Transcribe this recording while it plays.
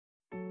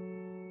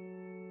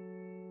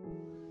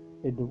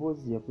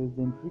Eddoboozi ya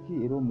President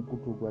Ricky era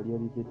omukutu gwali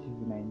yaliko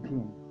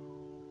TV19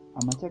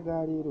 amakya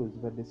ga leero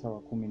zibadde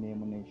ssaawa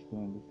 11:30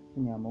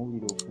 tufunye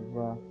amawulire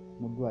okuva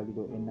mu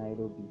ddwaliro e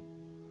Nairobi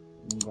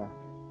nga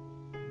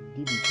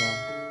dibita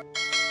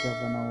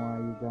Governor wa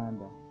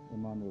Uganda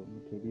Emmanuel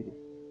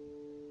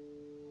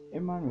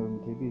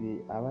Mutebile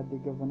abadde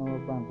Governor wa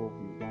Bank of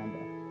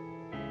Uganda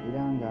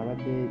era nga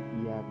abadde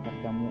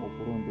yakaddamu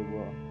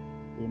okulondebwa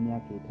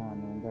emyaka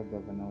 5 nga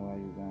Governor wa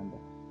Uganda.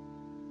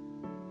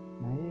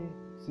 Naye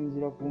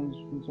sinzira ku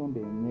nsonda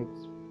enneeku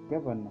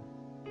Governor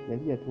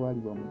yali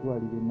yatwalibwa mu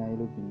ddwaliro e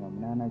Nairobi nga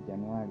 8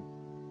 January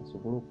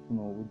asobole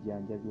okufuna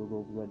obujjanjabi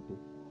olw'obulwadde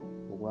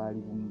obwali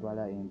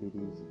bumubala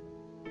embiriizi.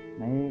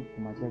 Naye ku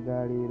makya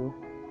ga leero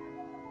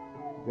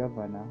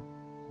Governor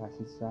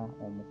asisa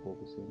omukka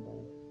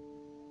ogusembayo.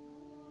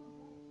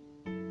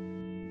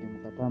 Mu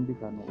katambi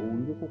kano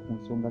owulireko ku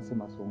nsonga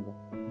semasonga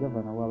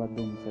Governor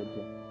wabadde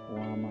omusajja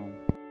ow'amaanyi.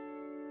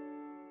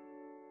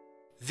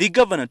 The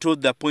governor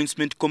told the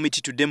appointment committee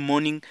today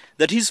morning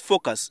that his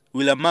focus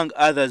will, among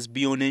others,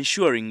 be on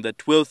ensuring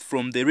that wealth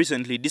from the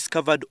recently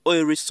discovered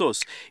oil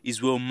resource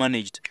is well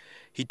managed.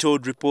 He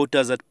told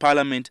reporters at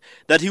Parliament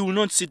that he will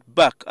not sit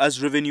back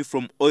as revenue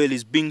from oil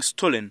is being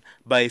stolen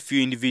by a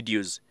few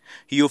individuals.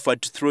 He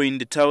offered to throw in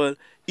the towel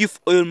if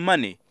oil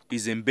money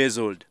is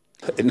embezzled.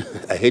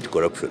 I hate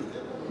corruption.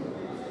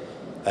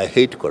 I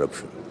hate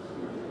corruption.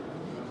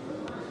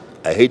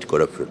 I hate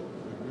corruption.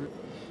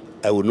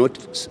 I would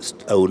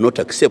not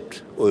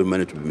accept oil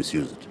money to be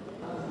misused.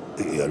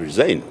 I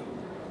resign.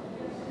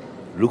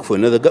 Look for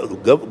another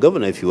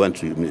governor if you want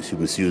to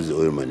misuse the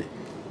oil money.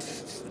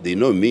 They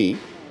know me.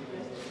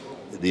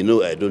 They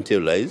know I don't tell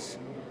lies.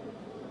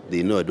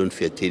 They know I don't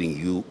fear telling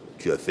you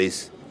to your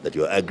face that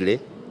you're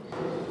ugly.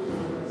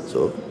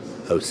 So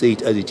I'll say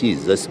it as it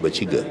is. That's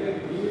Bachiga.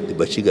 The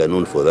Bachiga are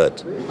known for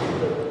that.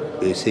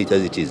 They say it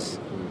as it is.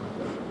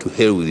 To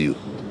hell with you.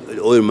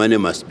 The oil money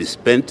must be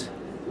spent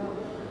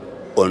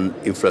on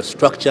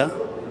infrastructure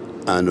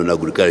and on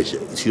agriculture.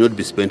 It should not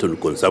be spent on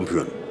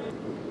consumption.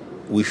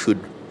 We should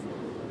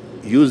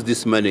use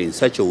this money in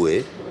such a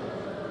way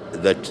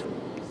that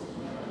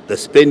the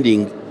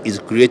spending is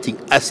creating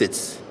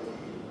assets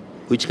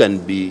which can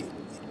be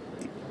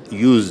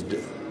used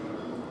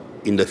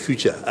in the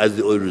future as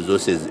the oil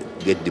resources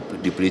get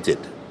depleted.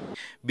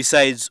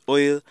 Besides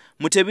oil,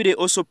 Mutebile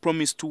also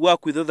promised to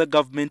work with other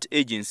government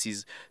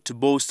agencies to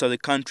bolster the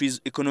country's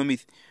economy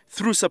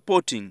through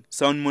supporting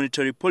sound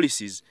monetary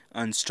policies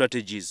and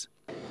strategies.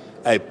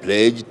 I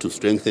pledge to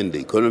strengthen the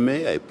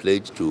economy. I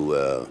pledge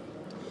to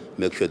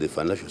make sure the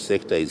financial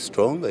sector is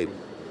strong,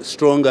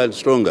 stronger and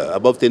stronger,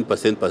 above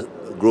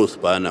 10% growth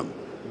per annum,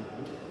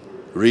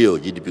 real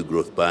GDP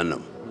growth per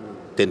annum,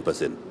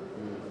 10%.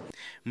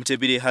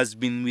 Mutebile has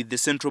been with the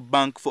central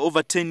bank for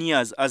over 10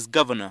 years as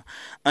governor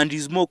and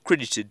is more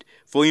credited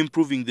for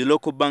improving the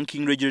local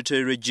banking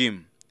regulatory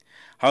regime.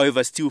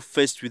 However, still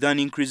faced with an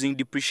increasing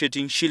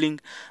depreciating shilling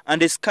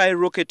and a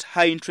skyrocket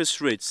high interest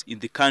rates in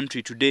the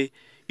country today,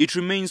 it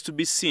remains to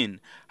be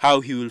seen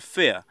how he will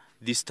fare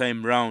this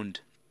time round.